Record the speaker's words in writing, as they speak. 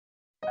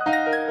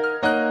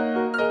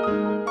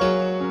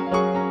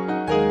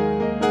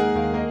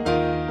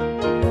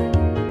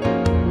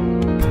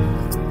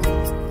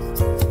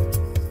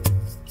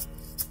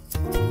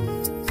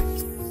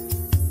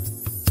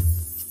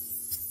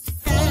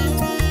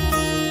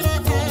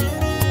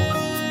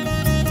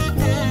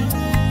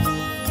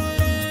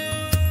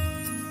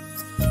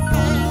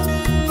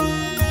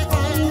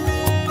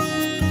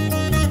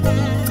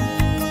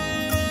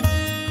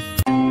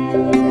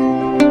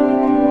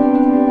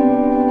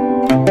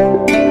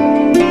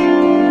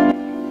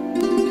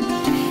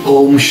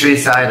Om Shri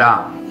Sai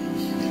Ram.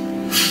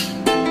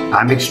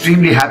 I'm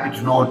extremely happy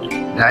to note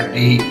that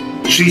the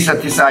Sri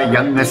Satya Sai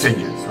Young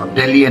Messengers of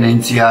Delhi and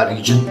NCR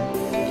region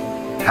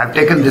have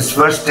taken this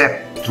first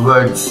step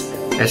towards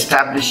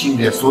establishing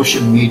their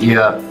social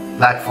media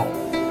platform,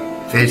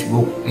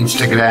 Facebook,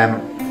 Instagram,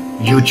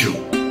 YouTube.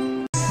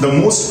 The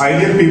most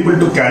ideal people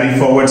to carry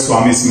forward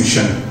Swami's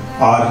mission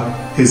are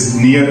his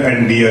near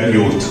and dear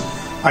youth.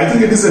 I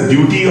think it is a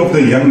duty of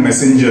the young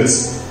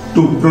messengers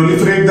to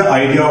proliferate the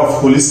idea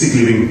of holistic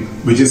living,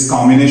 which is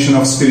combination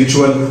of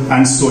spiritual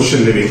and social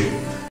living.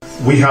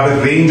 We have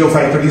a range of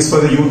activities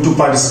for the youth to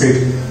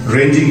participate,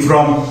 ranging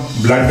from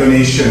blood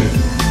donation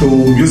to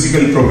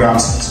musical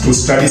programs to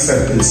study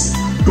circles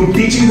to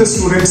teaching the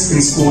students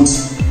in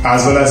schools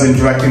as well as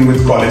interacting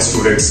with college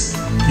students.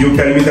 You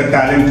tell me the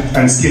talent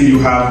and skill you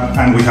have,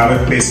 and we have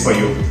a place for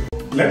you.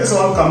 Let us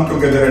all come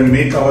together and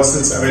make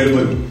ourselves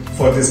available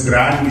for this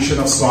grand mission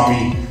of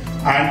Swami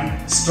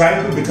and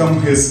strive to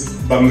become his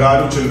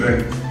Bangaru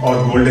children or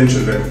golden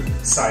children.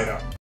 Sai Ram.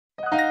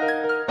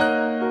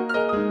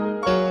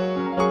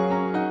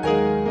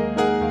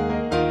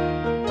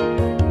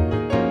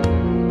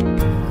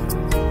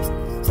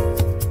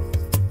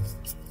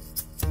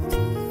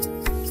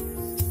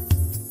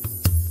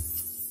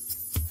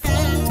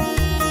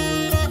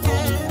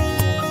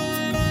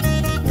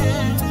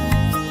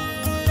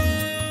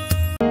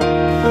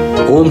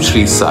 Om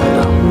Shri Sai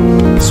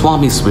Ram,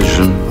 Swami's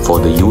vision for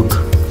the youth,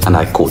 and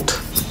I quote,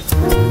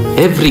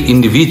 "Every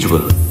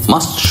individual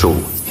must show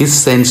his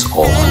sense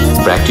of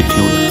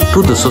gratitude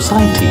to the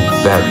society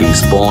where he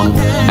is born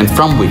and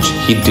from which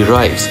he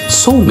derives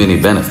so many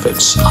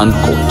benefits,"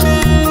 unquote.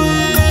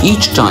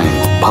 Each time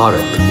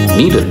Bharat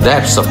needed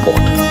their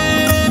support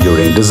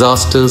during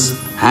disasters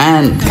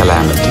and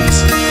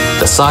calamities,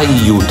 the Sai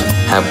youth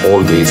have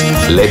always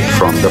led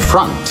from the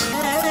front.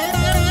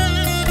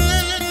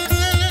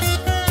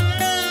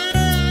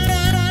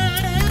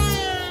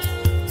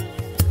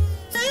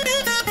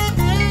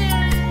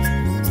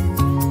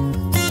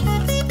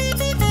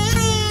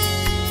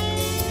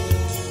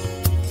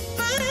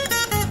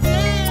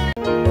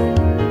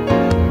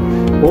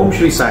 Om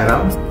Shri Sai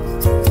Ram.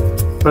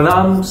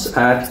 Pranams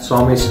at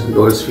Swami's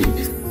Lotus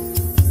feet.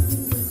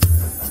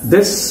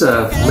 This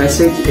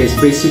message is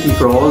basically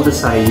for all the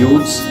Sai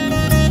youths,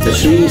 the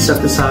Sri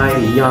Satya Sai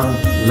Young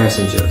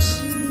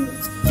Messengers.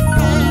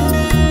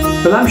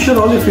 Well, I'm sure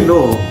all of you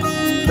know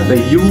that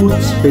the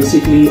youths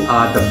basically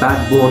are the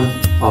backbone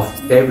of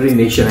every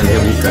nation and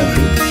every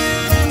country,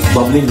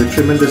 bubbling with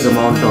tremendous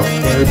amount of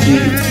energy,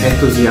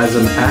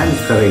 enthusiasm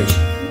and courage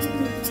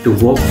to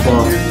work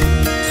for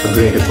a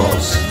greater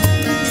cause.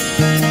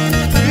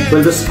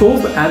 Well, the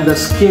scope and the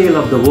scale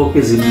of the work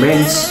is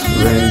immense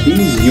when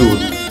these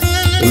youth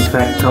in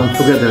fact come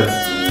together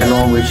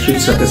along with Sri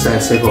Satya Sai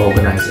Seva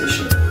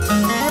organization.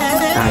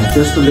 And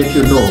just to let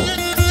you know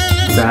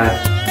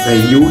that the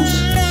youths,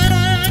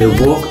 they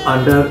work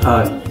under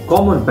a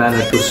common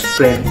banner to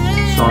spread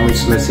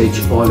Swami's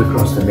message all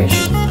across the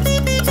nation.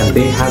 And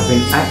they have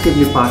been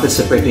actively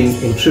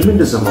participating in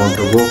tremendous amount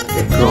of work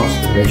across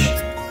the nation.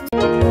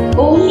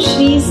 Om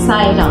Shri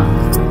Sai Ram.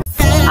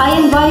 I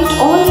invite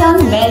all young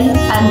men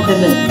and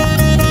women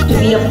to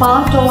be a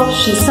part of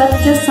Sri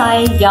Satya Sai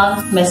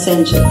Young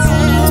Messengers,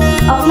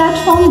 a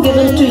platform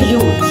given to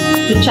youth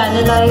to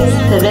channelize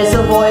the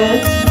reservoir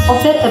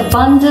of their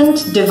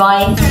abundant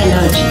divine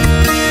energy.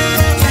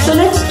 So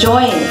let's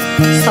join,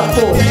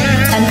 support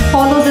and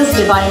follow this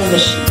divine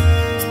mission.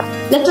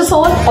 Let us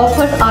all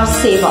offer our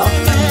seva,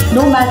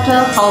 no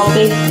matter how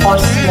big or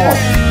small,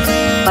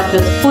 but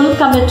with full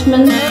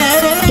commitment,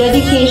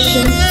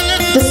 dedication,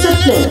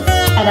 discipline,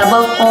 and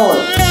above all,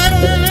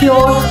 with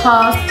pure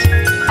heart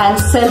and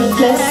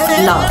selfless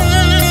love.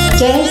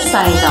 Jai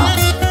Sai Ram.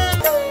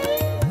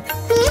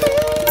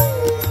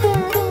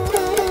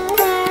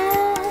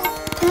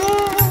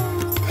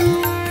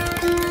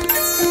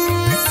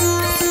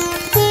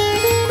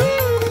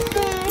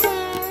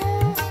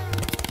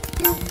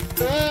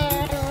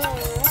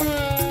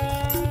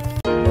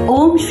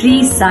 Om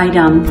Shri Sai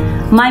Ram.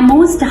 My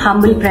most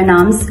humble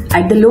pranams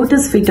at the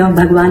lotus feet of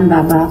Bhagwan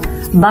Baba.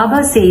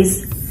 Baba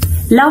says,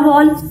 "Love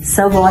all,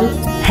 serve all,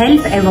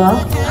 help ever,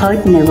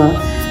 hurt never."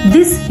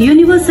 This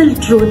universal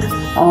truth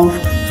of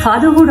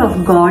fatherhood of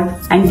God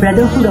and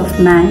brotherhood of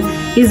man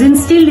is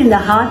instilled in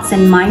the hearts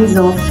and minds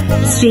of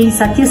Sri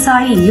Satya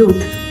Sai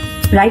youth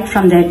right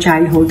from their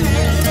childhood.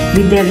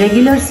 With their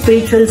regular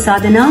spiritual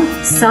sadhana,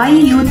 Sai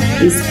youth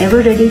is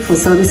ever ready for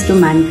service to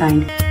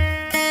mankind.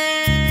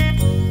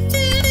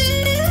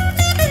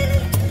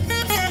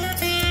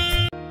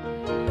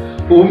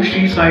 Om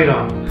Shri Sai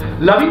Ram.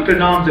 Loving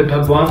pranams at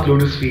Bhagwan's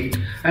lotus feet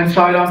and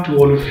Sai Ram to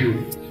all of you.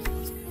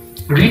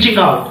 Reaching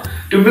out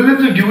to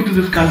millions of youth in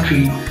this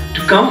country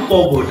to come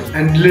forward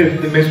and live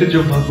the message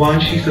of Bhagwan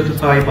Sri Satya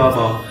Sai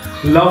Baba.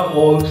 Love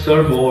all,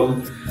 serve all,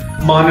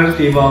 Manar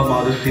Seva,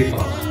 Mother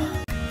Seva.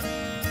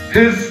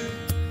 His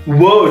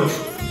words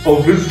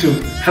of wisdom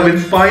have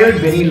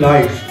inspired many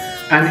lives,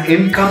 and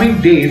in coming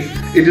days,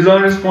 it is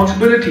our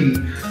responsibility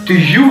to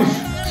use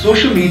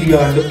social media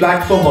and the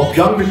platform of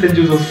young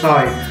messengers of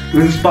Sai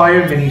to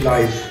inspire many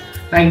lives.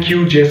 Thank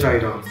you, Jai Sai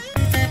Ram.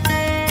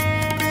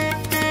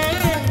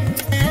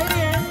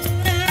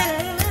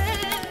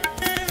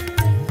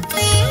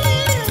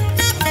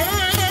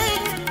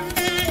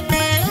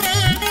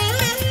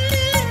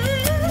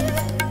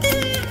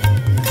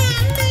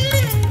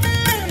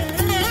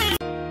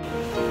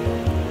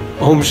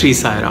 Om Shri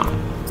Sai Ram.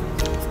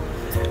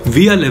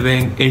 We are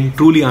living in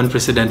truly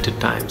unprecedented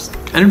times,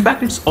 and in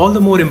fact it's all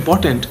the more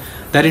important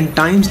that in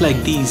times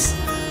like these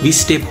we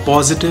stay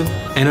positive,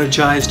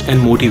 energized and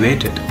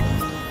motivated.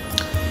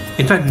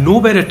 In fact,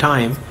 no better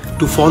time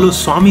to follow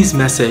Swami's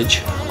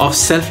message of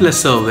selfless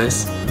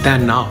service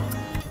than now.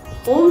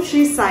 Om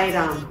Shri Sai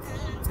Ram.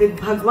 With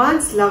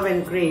Bhagwan's love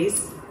and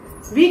grace,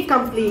 we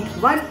complete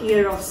 1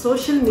 year of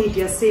social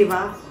media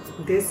seva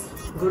this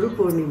Guru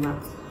Purnima.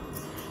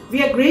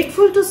 We are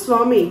grateful to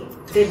Swami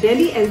that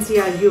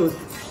Delhi-NCR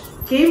youth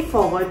came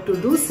forward to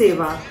do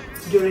seva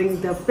during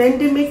the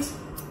pandemic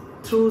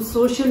through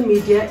social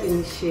media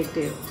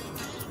initiative.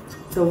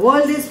 The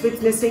world is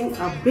witnessing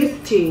a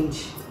big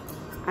change,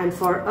 and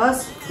for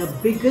us the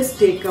biggest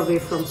takeaway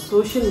from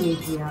social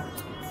media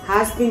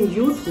has been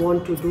youth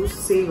want to do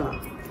seva.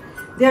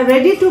 They are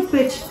ready to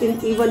pitch in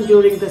even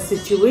during the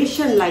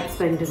situation like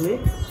pandemic.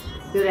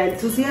 Their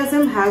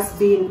enthusiasm has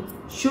been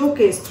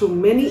showcased through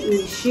many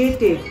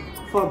initiatives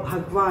for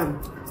Bhagwan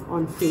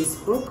on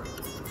Facebook,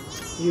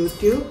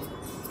 YouTube,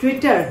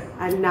 Twitter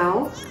and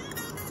now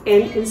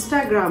in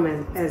Instagram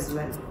as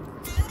well.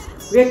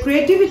 Where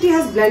creativity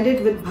has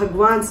blended with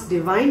Bhagwan's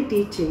divine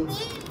teaching,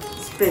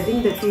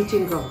 spreading the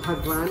teaching of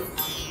Bhagwan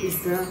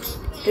is the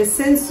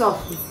essence of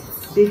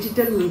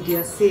digital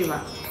media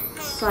seva.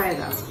 Sai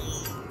Ram.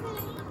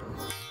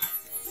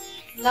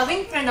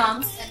 Loving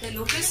pranams at the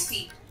lotus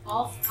feet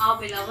of our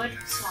beloved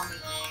Swami.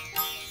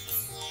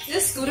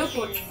 This Guru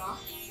Purnima,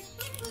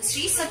 the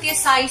Sri Satya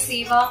Sai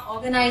Seva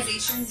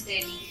Organizations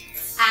Delhi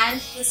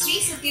and the Sri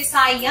Satya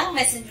Sai Young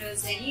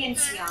Messengers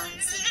Delhi-NCR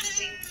is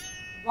completing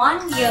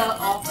 1 year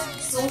of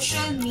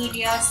social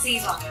media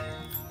seva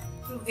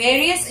through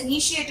various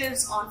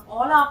initiatives on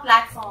all our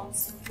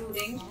platforms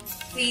including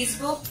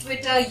Facebook,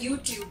 Twitter,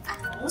 YouTube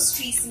and most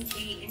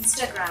recently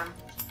Instagram.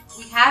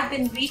 We have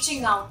been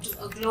reaching out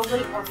to a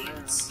global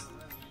audience.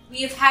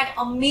 We have had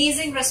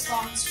amazing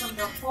response from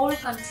the whole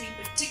country,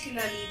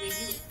 particularly the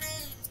youth.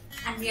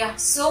 And we are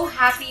so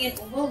happy and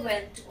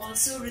overwhelmed to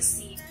also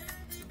receive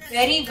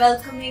very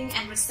welcoming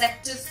and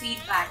receptive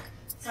feedback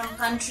from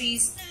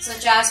countries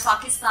such as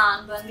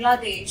Pakistan,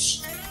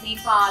 Bangladesh,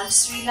 Nepal,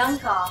 Sri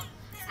Lanka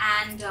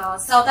and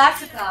South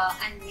Africa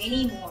and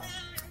many more.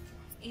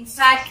 In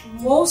fact,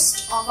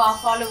 most of our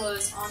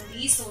followers on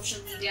these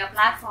social media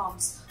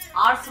platforms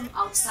are from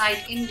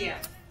outside India.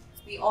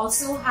 We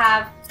also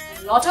have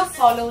a lot of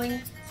following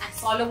and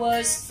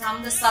followers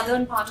from the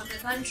southern part of the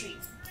country.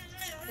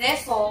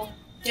 Therefore,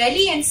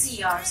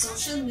 Delhi-NCR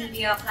social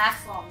media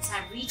platforms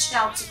have reached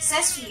out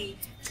successfully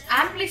to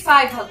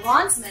amplify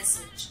Bhagwan's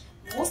message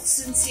most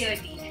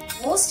sincerely and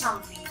most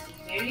humbly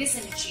through various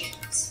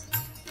initiatives.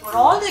 For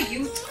all the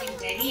youth in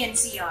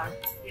Delhi-NCR,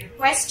 we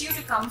request you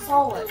to come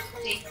forward,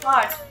 take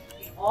part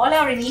in all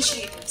our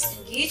initiatives,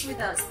 engage with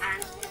us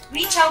and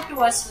reach out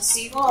to us for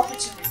seva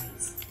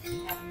opportunities.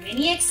 We have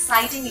many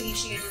exciting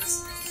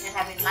initiatives that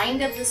have been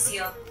lined up this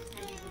year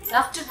and we would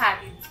love to have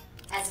you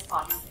as a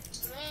part of it.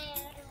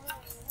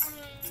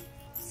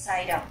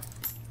 Sai Ram.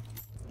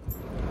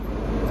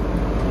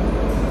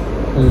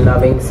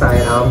 Loving Sai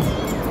Ram.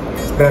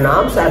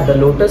 Pranams at the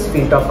lotus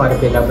feet of our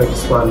beloved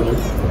Swami.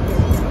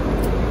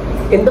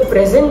 In the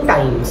present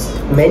times,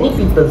 many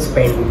people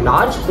spend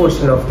large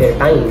portion of their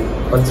time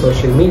on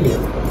social media.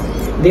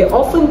 They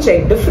often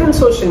check different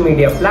social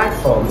media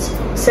platforms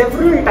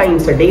several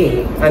times a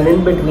day and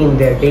in between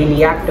their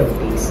daily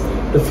activities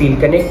to feel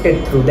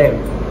connected through them.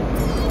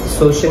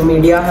 Social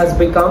media has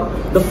become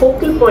the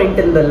focal point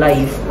in the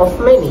life of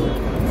many,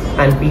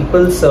 and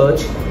people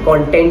search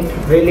content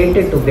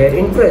related to their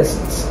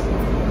interests.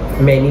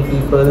 Many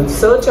people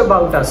search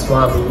about our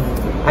Swami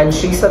and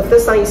Sri Satya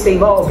Sai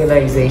Seva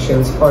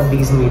organizations on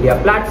these media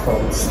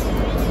platforms.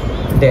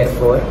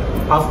 Therefore,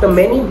 after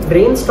many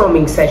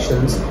brainstorming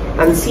sessions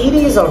and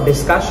series of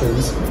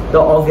discussions, the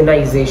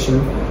organization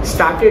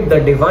started the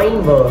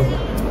divine work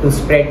to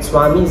spread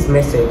Swami's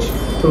message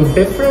through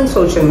different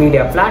social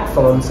media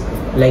platforms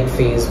like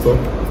Facebook,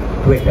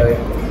 Twitter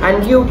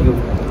and YouTube.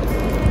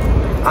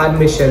 Our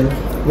mission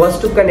was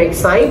to connect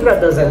Sai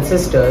brothers and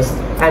sisters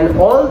and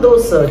all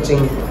those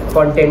searching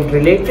content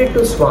related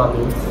to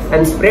Swami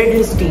and spread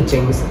his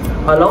teachings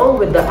along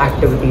with the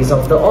activities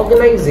of the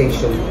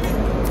organization.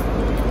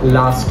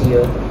 Last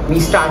year, we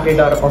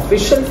started our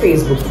official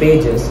Facebook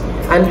pages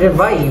and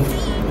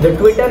revived the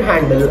Twitter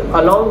handle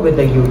along with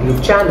the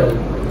YouTube channel.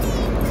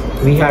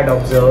 We had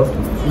observed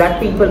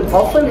that people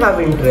often have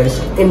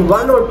interest in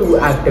one or two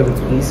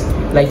activities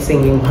like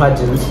singing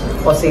bhajans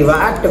or seva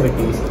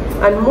activities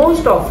and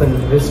most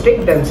often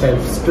restrict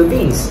themselves to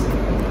these.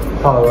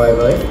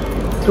 However,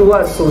 through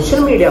our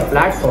social media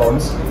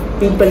platforms,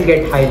 people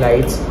get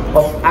highlights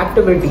of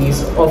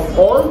activities of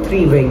all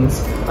three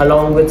wings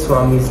along with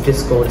Swami's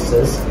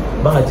discourses,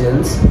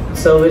 bhajans,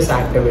 service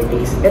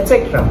activities,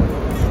 etc.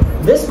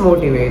 This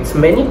motivates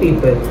many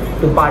people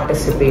to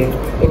participate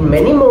in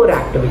many more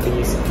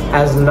activities,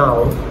 as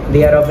now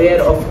they are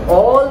aware of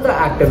all the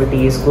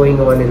activities going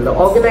on in the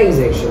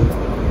organization.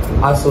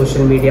 Our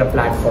social media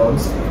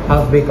platforms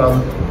have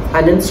become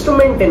an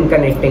instrument in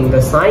connecting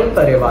the Sai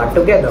Parivar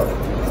together.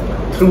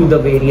 Through the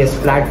various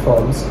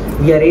platforms,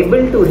 we are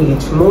able to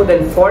reach more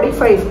than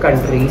 45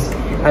 countries,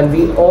 and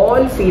we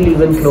all feel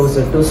even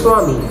closer to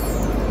Swami.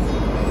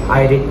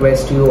 I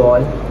request you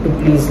all to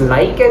please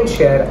like and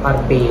share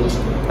our page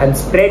and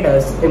spread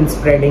us in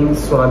spreading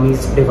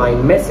Swami's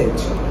divine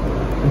message.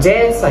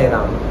 Jai Sai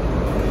Ram.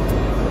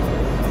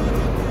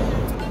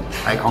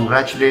 I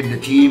congratulate the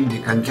team,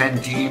 the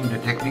content team, the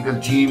technical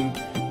team,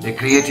 the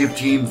creative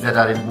teams that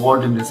are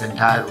involved in this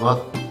entire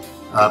work.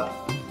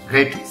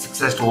 Great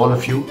success to all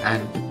of you,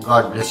 and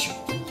God bless you.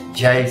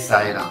 Jai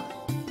Sai Ram.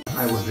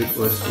 I would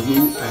request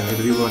you and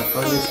everyone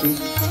earnestly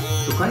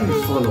to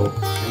kindly follow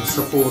and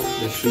support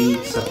the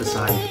Sri Satya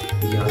Sai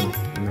Young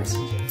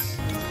Messengers.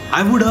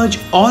 I would urge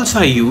all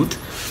Sai youth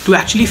to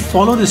actually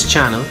follow this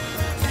channel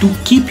to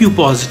keep you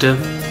positive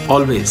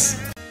always.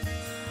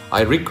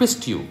 I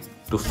request you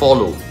to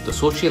follow the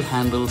social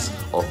handles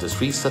of the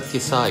Sri Satya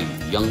Sai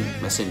Young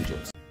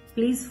Messengers.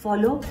 Please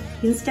follow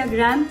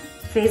Instagram,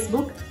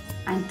 Facebook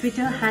and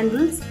Twitter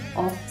handles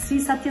of Sri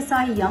Satya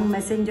Sai Young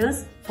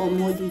Messengers for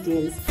more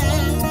details.